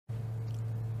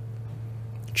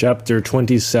Chapter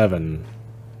 27.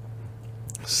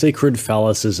 Sacred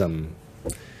Phallicism.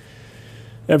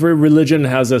 Every religion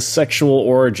has a sexual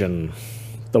origin.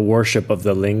 The worship of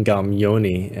the lingam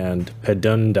yoni and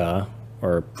pudenda,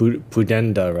 or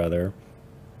pudenda rather,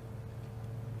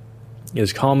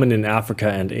 is common in Africa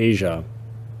and Asia.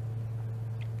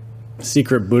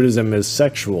 Secret Buddhism is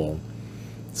sexual.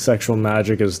 Sexual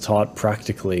magic is taught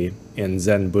practically in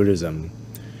Zen Buddhism.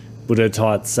 Buddha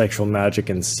taught sexual magic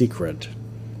in secret.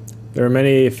 There are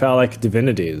many phallic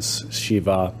divinities.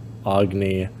 Shiva,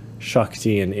 Agni,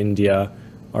 Shakti in India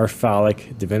are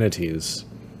phallic divinities.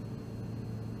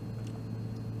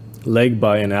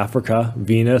 Legba in Africa,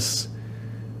 Venus,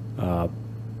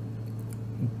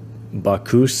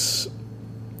 Bacchus,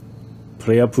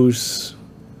 Priapus,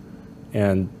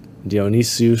 and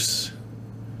Dionysius,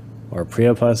 or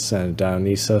Priapus and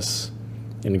Dionysus,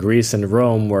 in Greece and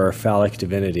Rome were phallic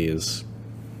divinities.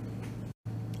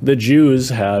 The Jews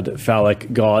had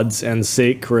phallic gods and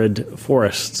sacred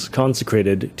forests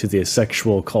consecrated to the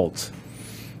sexual cult.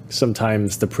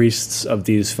 Sometimes the priests of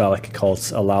these phallic cults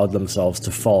allowed themselves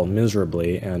to fall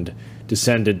miserably and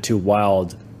descended to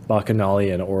wild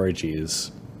bacchanalian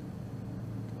orgies.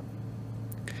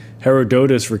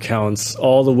 Herodotus recounts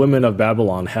all the women of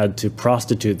Babylon had to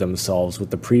prostitute themselves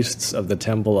with the priests of the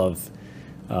temple of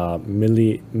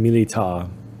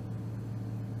Milita.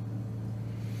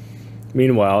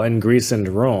 Meanwhile, in Greece and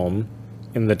Rome,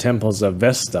 in the temples of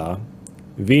Vesta,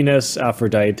 Venus,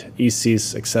 Aphrodite,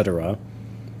 Isis, etc.,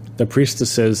 the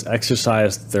priestesses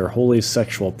exercised their holy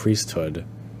sexual priesthood.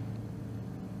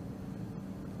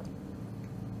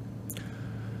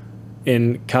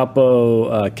 In Cappadocia,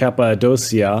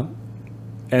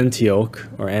 Antioch,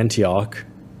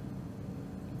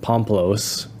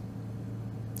 Pamplos,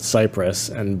 Cyprus,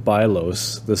 and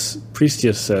Bylos, the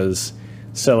priestesses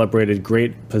celebrated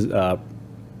great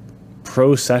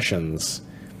processions,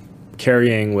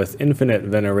 carrying with infinite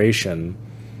veneration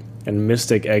and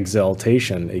mystic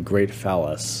exaltation a great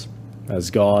phallus,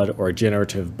 as god or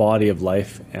generative body of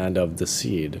life and of the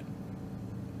seed.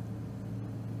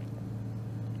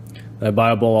 The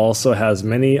Bible also has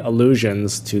many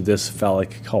allusions to this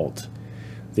phallic cult.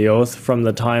 The oath from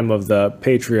the time of the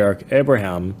patriarch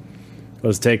Abraham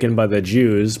was taken by the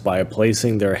Jews by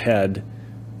placing their hand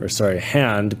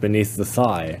beneath the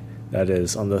thigh, that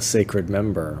is, on the sacred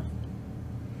member.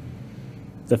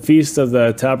 The Feast of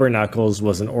the Tabernacles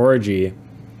was an orgy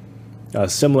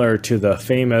similar to the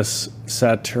famous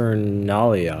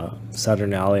Saturnalia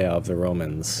of the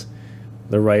Romans.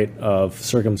 The rite of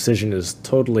circumcision is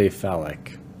totally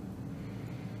phallic.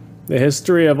 The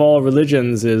history of all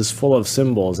religions is full of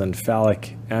symbols and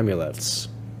phallic amulets,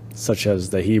 such as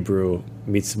the Hebrew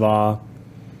mitzvah,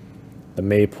 the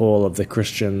maypole of the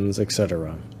Christians,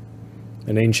 etc.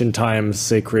 In ancient times,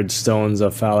 sacred stones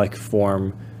of phallic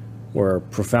form were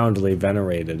profoundly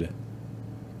venerated.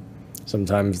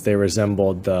 Sometimes they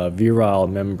resembled the virile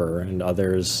member, and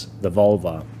others the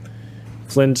vulva.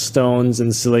 Flint stones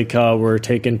and silica were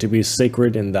taken to be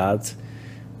sacred in that,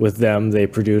 with them, they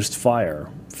produced fire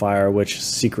which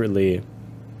secretly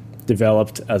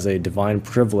developed as a divine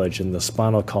privilege in the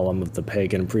spinal column of the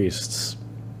pagan priests.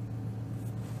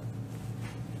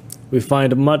 We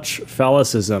find much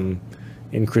phallicism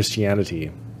in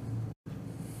Christianity.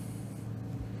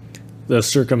 The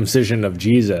circumcision of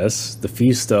Jesus, the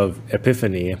Feast of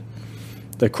Epiphany,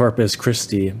 the Corpus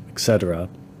Christi, etc.,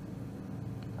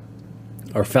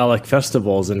 are phallic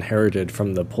festivals inherited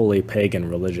from the polypagan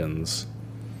religions.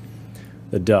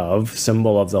 The dove,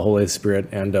 symbol of the Holy Spirit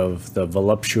and of the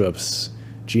voluptuous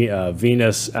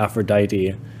Venus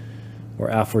Aphrodite,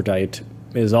 or Aphrodite,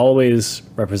 is always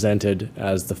represented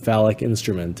as the phallic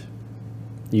instrument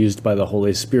used by the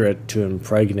Holy Spirit to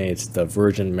impregnate the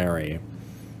Virgin Mary.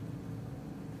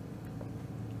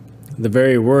 The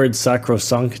very word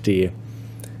sacrosancti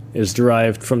is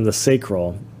derived from the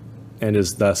sacral and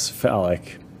is thus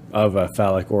phallic, of a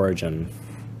phallic origin.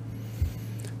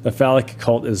 The phallic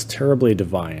cult is terribly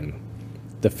divine.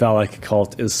 The phallic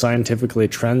cult is scientifically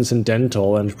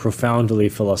transcendental and profoundly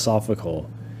philosophical.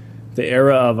 The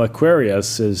era of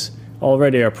Aquarius is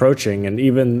already approaching, and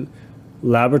even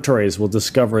laboratories will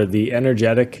discover the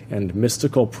energetic and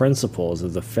mystical principles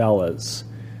of the phallus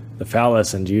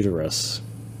and uterus.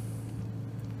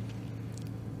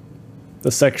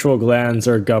 The sexual glands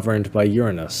are governed by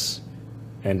Uranus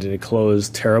and enclose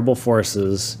terrible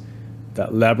forces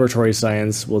that laboratory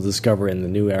science will discover in the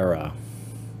new era.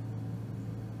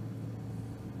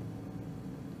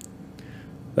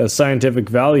 The scientific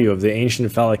value of the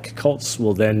ancient phallic cults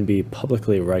will then be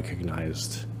publicly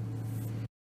recognized.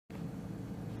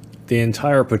 the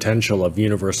entire potential of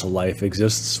universal life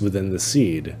exists within the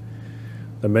seed.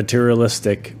 The materialist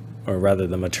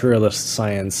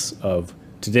science of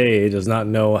today does not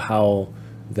know how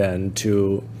then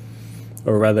to,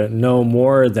 or rather no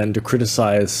more than to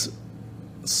criticize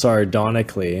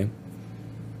sardonically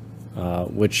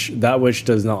which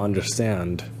does not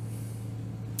understand.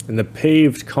 In the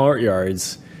paved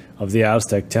courtyards of the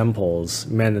Aztec temples,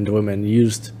 men and women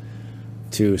used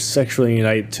to sexually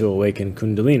unite to awaken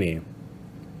Kundalini.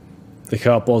 The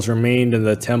couples remained in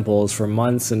the temples for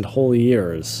months and whole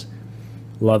years,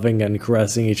 loving and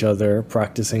caressing each other,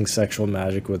 practicing sexual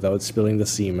magic without spilling the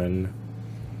semen.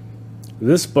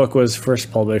 This book was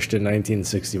first published in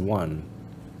 1961.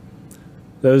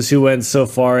 Those who went so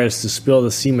far as to spill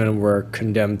the semen were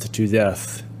condemned to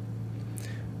death.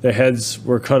 Their heads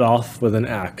were cut off with an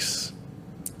axe.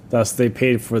 Thus they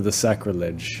paid for the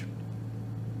sacrilege.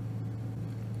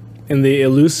 In the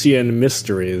Eleusian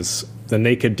mysteries, the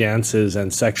naked dances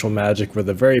and sexual magic were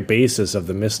the very basis of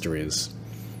the mysteries.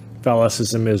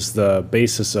 Phallicism is the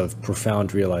basis of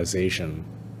profound realization.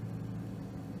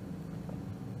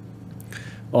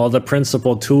 All the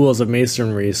principal tools of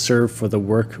masonry serve for the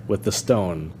work with the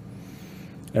stone.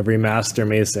 Every master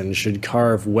mason should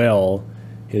carve well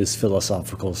his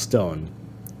philosophical stone.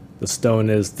 The stone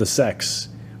is the sex.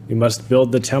 We must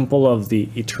build the temple of the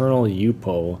eternal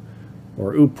Upo,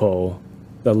 or Upo,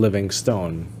 the living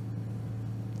stone.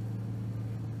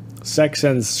 Sex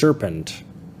and serpent.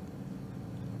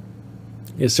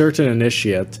 A certain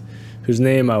initiate, whose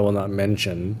name I will not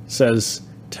mention, says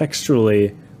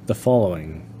textually the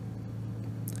following.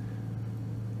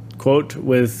 Quote,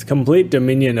 "With complete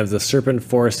dominion of the serpent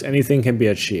force, anything can be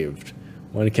achieved.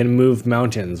 One can move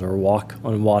mountains or walk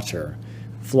on water,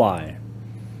 fly,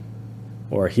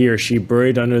 or he or she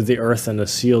buried under the earth in a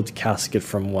sealed casket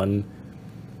from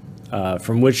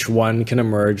which one can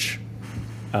emerge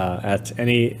at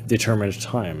any determined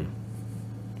time."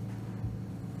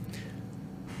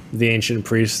 The ancient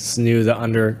priests knew that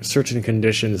under certain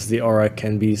conditions the aura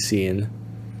can be seen,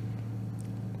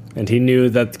 and he knew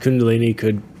that Kundalini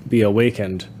could be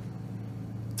awakened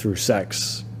through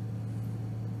sex.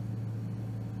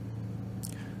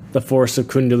 The force of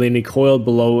Kundalini coiled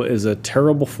below is a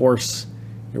terrible force.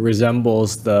 It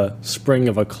resembles the spring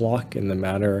of a clock in the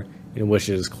manner in which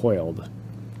it is coiled.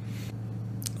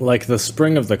 Like the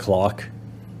spring of the clock,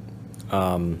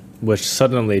 which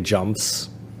suddenly jumps,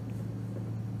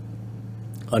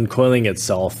 uncoiling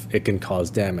itself, it can cause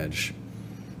damage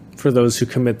for those who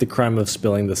commit the crime of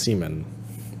spilling the semen.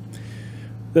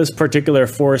 This particular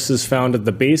force is found at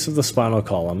the base of the spinal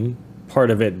column,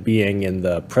 part of it being in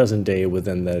the present day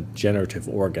within the generative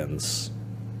organs.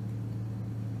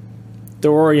 The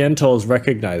Orientals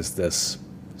recognize this.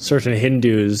 Certain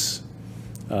Hindus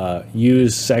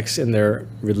use sex in their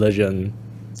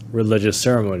religious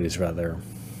ceremonies rather.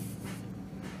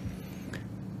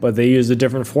 But they use a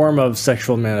different form of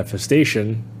sexual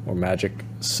manifestation, or magic,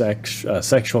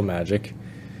 sexual magic,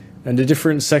 and a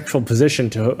different sexual position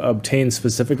to obtain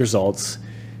specific results,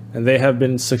 and they have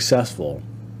been successful.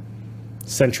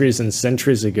 Centuries and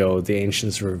centuries ago, the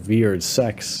ancients revered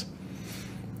sex.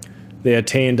 They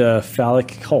attained a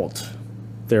phallic cult.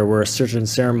 There were certain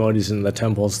ceremonies in the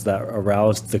temples that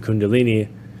aroused the Kundalini,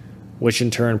 which in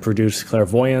turn produced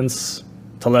clairvoyance,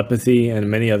 telepathy, and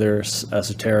many other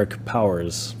esoteric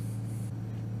powers.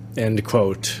 End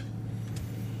quote.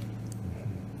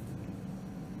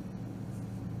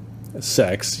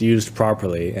 Sex, used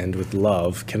properly and with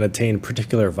love, can attain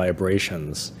particular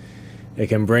vibrations. It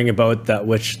can bring about that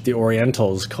which the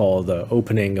Orientals call the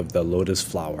opening of the lotus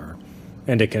flower,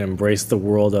 and it can embrace the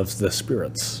world of the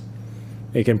spirits.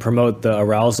 It can promote the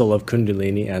arousal of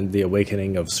Kundalini and the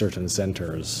awakening of certain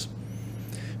centers.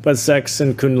 But sex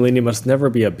and Kundalini must never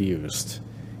be abused.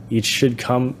 Each should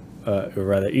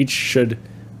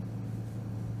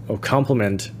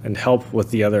complement and help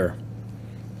with the other.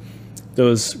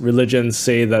 Those religions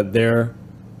say that there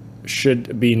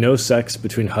should be no sex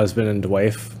between husband and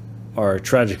wife are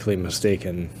tragically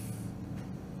mistaken.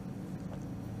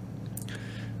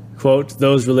 Quote,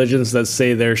 "Those religions that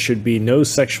say there should be no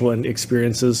sexual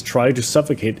experiences try to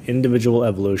suffocate individual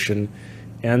evolution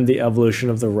and the evolution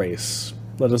of the race."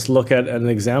 Let us look at an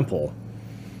example.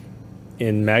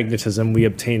 In magnetism, we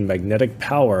obtain magnetic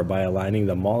power by aligning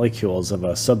the molecules of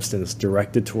a substance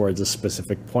directed towards a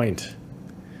specific point.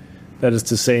 That is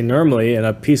to say, normally in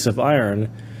a piece of iron,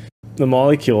 the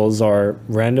molecules are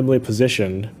randomly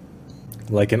positioned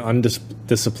like an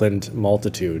undisciplined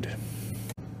multitude.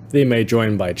 They may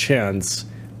join by chance,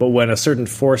 but when a certain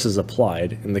force is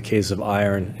applied, in the case of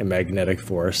iron, a magnetic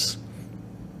force,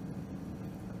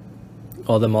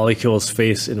 All the molecules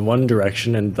face in one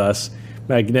direction, and thus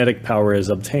magnetic power is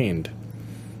obtained,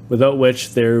 without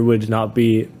which there would not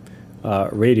be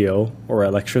radio or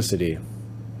electricity,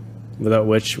 without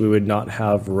which we would not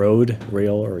have road,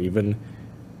 rail, or even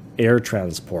air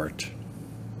transport.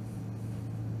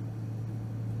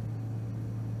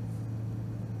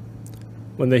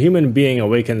 When the human being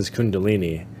awakens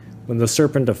Kundalini, when the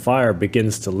serpent of fire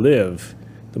begins to live,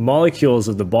 the molecules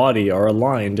of the body are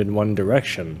aligned in one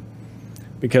direction,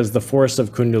 because the force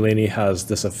of Kundalini has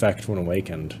this effect when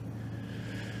awakened.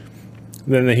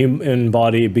 Then the human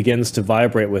body begins to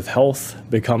vibrate with health,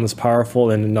 becomes powerful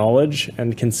in knowledge,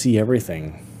 and can see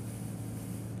everything.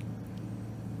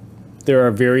 There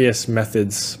are various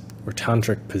methods or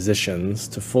tantric positions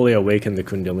to fully awaken the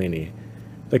Kundalini.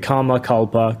 The Kama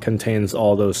Kalpa contains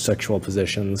all those sexual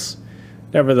positions.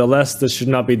 Nevertheless, this should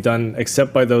not be done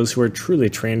except by those who are truly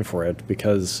trained for it,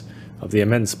 because of the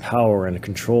immense power and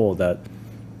control that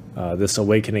this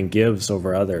awakening gives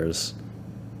over others,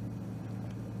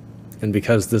 and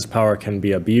because this power can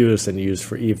be abused and used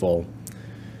for evil.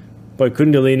 But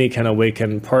Kundalini can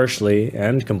awaken partially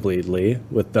and completely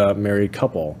with the married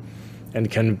couple,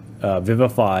 and can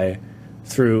vivify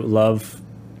through love,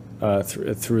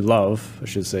 through love, I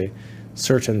should say,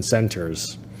 certain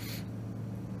centers.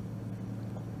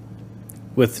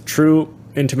 With true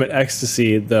intimate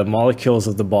ecstasy, the molecules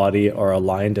of the body are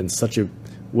aligned in such a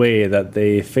way that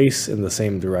they face in the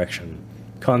same direction.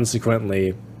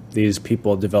 Consequently, these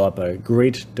people develop a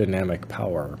great dynamic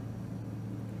power.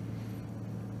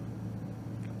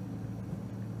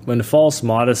 When false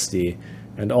modesty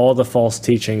and all the false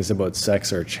teachings about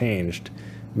sex are changed,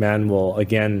 man will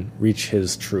again reach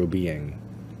his true being.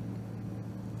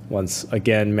 Once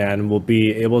again, man will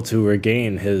be able to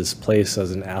regain his place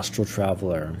as an astral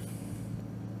traveler.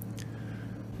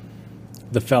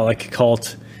 The phallic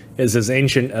cult is as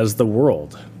ancient as the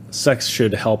world. Sex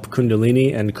should help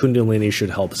Kundalini, and Kundalini should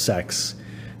help sex.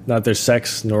 Neither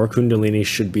sex nor Kundalini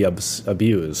should be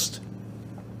abused.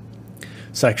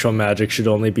 Sexual magic should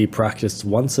only be practiced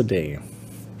once a day.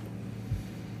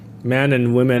 Man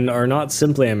and women are not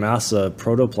simply a mass of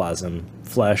protoplasm,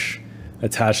 flesh,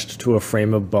 attached to a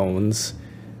frame of bones.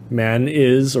 Man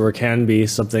is or can be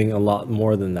something a lot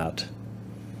more than that.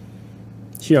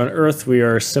 Here on earth, we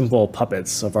are simple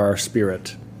puppets of our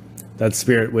spirit. That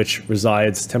spirit which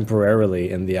resides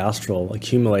temporarily in the astral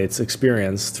accumulates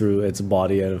experience through its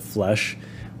body and flesh,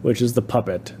 which is the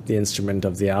puppet, the instrument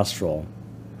of the astral.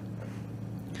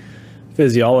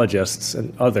 Physiologists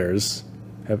and others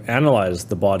have analyzed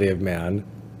the body of man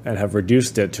and have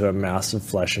reduced it to a mass of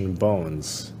flesh and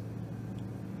bones.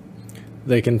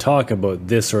 They can talk about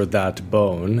this or that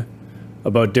bone,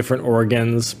 about different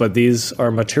organs, but these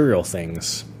are material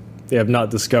things. They have not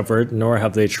discovered, nor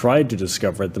have they tried to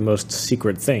discover, the most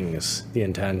secret things, the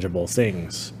intangible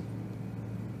things.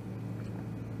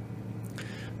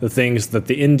 The things that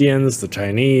the Indians, the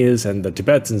Chinese, and the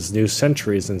Tibetans knew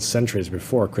centuries and centuries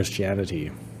before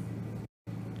Christianity.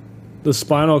 The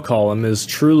spinal column is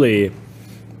truly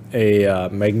a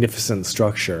magnificent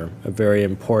structure, a very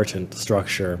important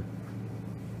structure.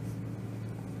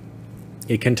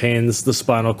 It contains the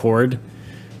spinal cord,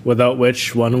 without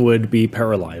which one would be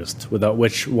paralyzed, without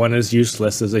which one is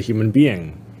useless as a human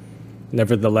being.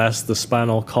 Nevertheless, the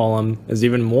spinal column is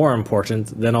even more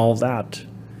important than all that.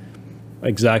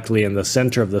 Exactly in the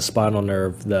center of the spinal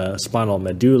nerve, the spinal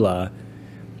medulla,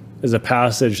 is a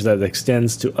passage that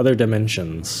extends to other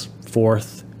dimensions,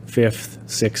 fourth, fifth,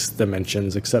 sixth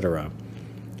dimensions, etc.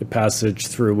 A passage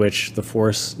through which the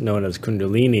force known as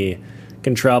Kundalini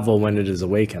can travel when it is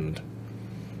awakened.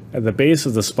 At the base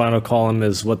of the spinal column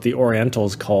is what the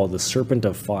Orientals call the serpent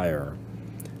of fire.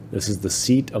 This is the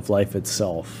seat of life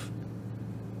itself.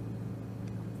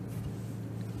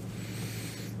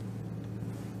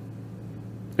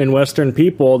 In Western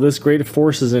people, this great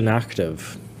force is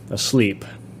inactive, asleep,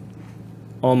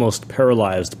 almost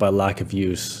paralyzed by lack of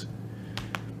use.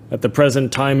 At the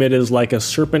present time, it is like a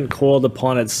serpent coiled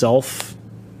upon itself,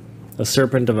 a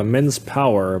serpent of immense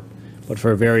power, but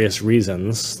for various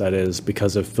reasons, that is,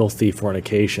 because of filthy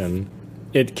fornication,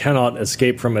 it cannot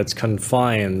escape from its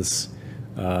confines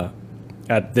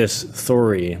at this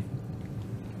Thori.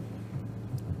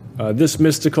 This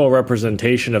mystical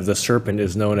representation of the serpent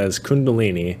is known as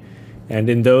Kundalini, and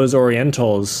in those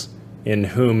Orientals in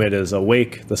whom it is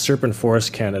awake, the serpent force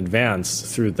can advance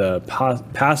through the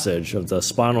passage of the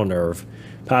spinal nerve,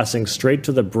 passing straight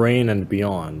to the brain and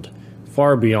beyond,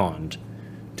 far beyond,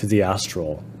 to the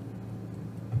astral.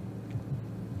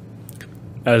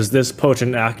 As this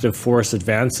potent active force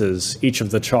advances, each of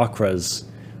the chakras,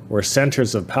 or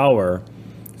centers of power,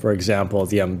 For example,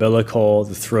 the umbilical,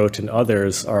 the throat, and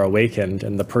others are awakened,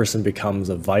 and the person becomes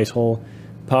a vital,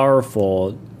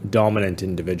 powerful, dominant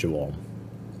individual.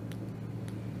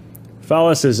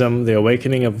 Phallicism, the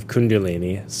awakening of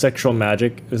Kundalini, sexual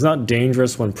magic, is not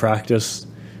dangerous when practiced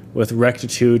with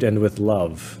rectitude and with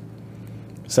love.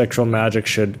 Sexual magic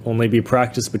should only be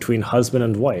practiced between husband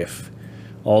and wife.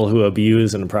 All who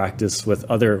abuse and practice with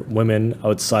other women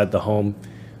outside the home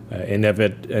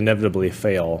inevitably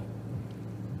fail.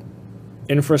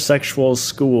 Infrasexual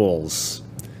schools.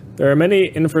 There are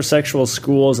many infrasexual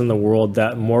schools in the world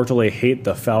that mortally hate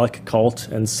the phallic cult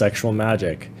and sexual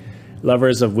magic.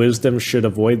 Lovers of wisdom should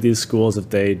avoid these schools if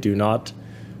they do not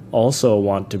also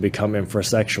want to become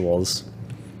infrasexuals.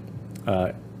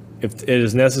 If it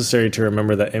is necessary to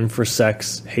remember that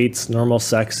infrasex hates normal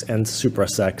sex and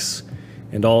suprasex.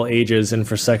 In all ages,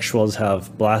 infrasexuals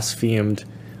have blasphemed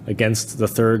against the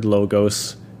third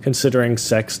logos, considering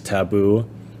sex taboo,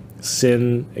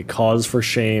 sin a cause for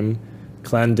shame,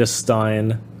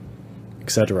 clandestine,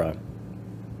 etc.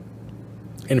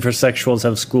 Infrasexuals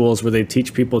have schools where they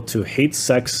teach people to hate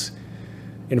sex.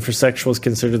 Infrasexuals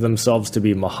consider themselves to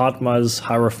be Mahatmas,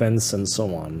 Hierophants, and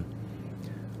so on.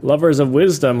 Lovers of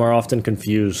wisdom are often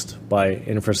confused by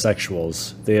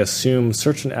infrasexuals. They assume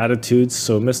certain attitudes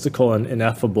so mystical and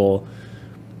ineffable,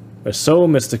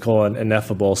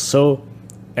 so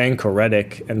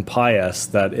anchoretic and pious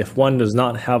that if one does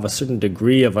not have a certain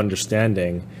degree of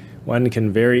understanding, one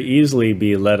can very easily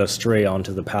be led astray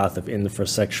onto the path of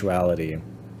infrasexuality.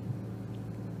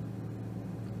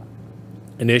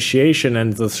 Initiation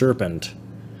and the serpent.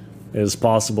 It is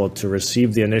possible to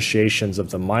receive the initiations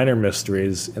of the minor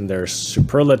mysteries in their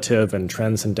superlative and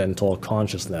transcendental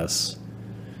consciousness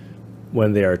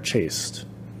when they are chaste.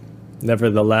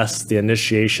 Nevertheless, the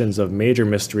initiations of major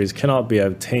mysteries cannot be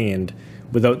obtained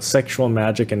without sexual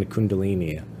magic and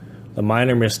kundalini. The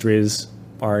minor mysteries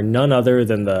are none other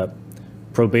than the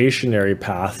probationary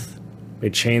path, a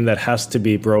chain that has to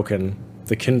be broken,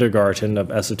 the kindergarten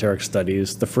of esoteric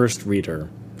studies, the first reader.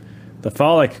 The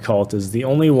phallic cult is the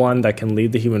only one that can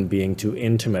lead the human being to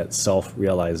intimate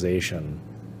self-realization.